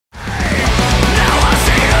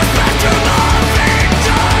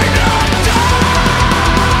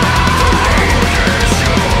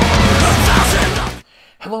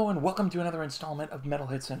Hello and welcome to another installment of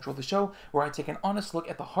Metalhead Central, the show where I take an honest look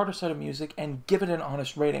at the harder side of music and give it an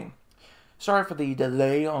honest rating. Sorry for the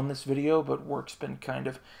delay on this video, but work's been kind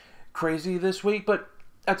of crazy this week, but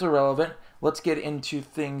that's irrelevant. Let's get into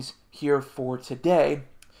things here for today.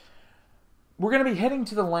 We're going to be heading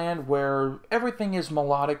to the land where everything is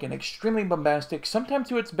melodic and extremely bombastic, sometimes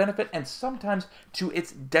to its benefit and sometimes to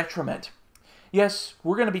its detriment. Yes,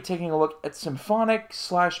 we're going to be taking a look at symphonic /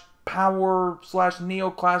 power /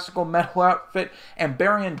 neoclassical metal outfit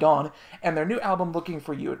Amberian Dawn and their new album Looking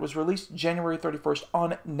For You. It was released January 31st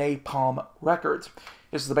on Napalm Records.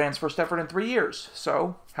 This is the band's first effort in 3 years.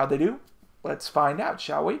 So, how'd they do? Let's find out,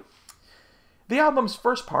 shall we? The album's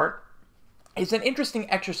first part is an interesting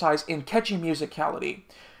exercise in catchy musicality.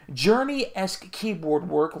 Journey-esque keyboard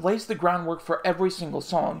work lays the groundwork for every single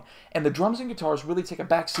song, and the drums and guitars really take a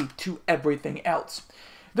backseat to everything else.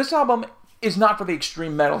 This album is not for the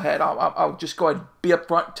extreme metalhead. I'll just go ahead and be up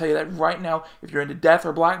front and tell you that right now. If you're into death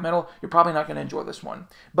or black metal, you're probably not going to enjoy this one.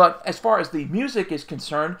 But as far as the music is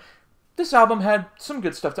concerned, this album had some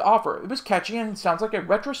good stuff to offer. It was catchy and sounds like a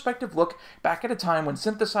retrospective look back at a time when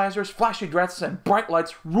synthesizers, flashy dress, and bright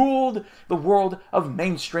lights ruled the world of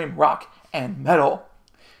mainstream rock and metal.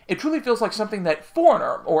 It truly feels like something that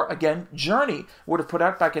Foreigner, or again, Journey, would have put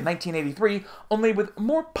out back in 1983, only with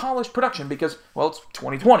more polished production because, well, it's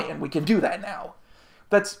 2020 and we can do that now.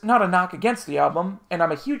 That's not a knock against the album, and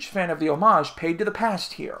I'm a huge fan of the homage paid to the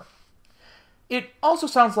past here. It also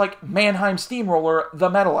sounds like Mannheim Steamroller, the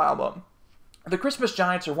metal album. The Christmas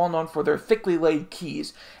Giants are well known for their thickly laid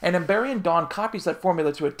keys, and Amberian Dawn copies that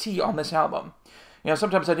formula to a T on this album. You know,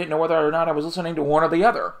 sometimes I didn't know whether or not I was listening to one or the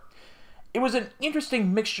other. It was an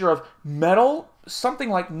interesting mixture of metal, something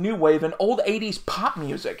like new wave, and old 80s pop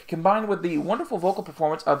music, combined with the wonderful vocal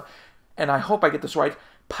performance of, and I hope I get this right,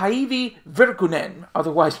 Päivi Virkunen,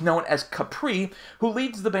 otherwise known as Capri, who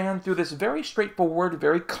leads the band through this very straightforward,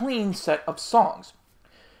 very clean set of songs.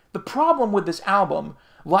 The problem with this album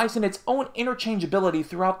lies in its own interchangeability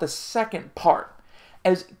throughout the second part.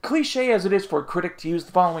 As cliche as it is for a critic to use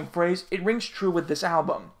the following phrase, it rings true with this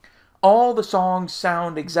album. All the songs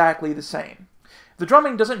sound exactly the same. The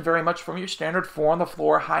drumming doesn't vary much from your standard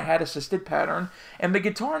 4-on-the-floor hi-hat assisted pattern, and the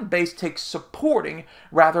guitar and bass take supporting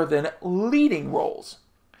rather than leading roles.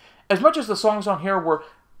 As much as the songs on here were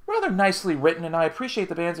rather nicely written, and I appreciate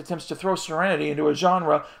the band's attempts to throw Serenity into a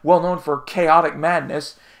genre well known for chaotic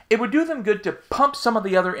madness, it would do them good to pump some of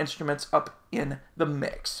the other instruments up in the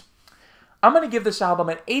mix. I'm going to give this album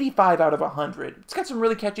an 85 out of 100. It's got some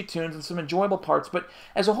really catchy tunes and some enjoyable parts, but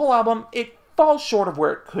as a whole album, it falls short of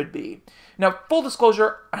where it could be. Now, full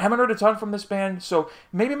disclosure, I haven't heard a ton from this band, so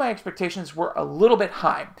maybe my expectations were a little bit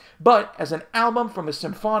high. But as an album from a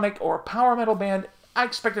symphonic or power metal band, I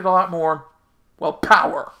expected a lot more, well,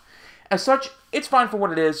 power. As such, it's fine for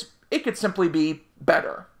what it is. It could simply be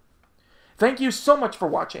better. Thank you so much for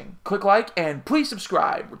watching. Click like and please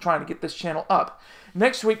subscribe. We're trying to get this channel up.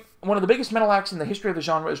 Next week, one of the biggest metal acts in the history of the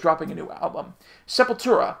genre is dropping a new album.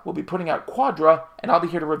 Sepultura will be putting out Quadra, and I'll be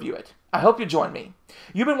here to review it. I hope you join me.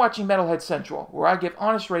 You've been watching Metalhead Central, where I give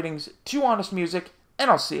honest ratings to honest music, and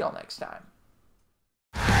I'll see y'all next time.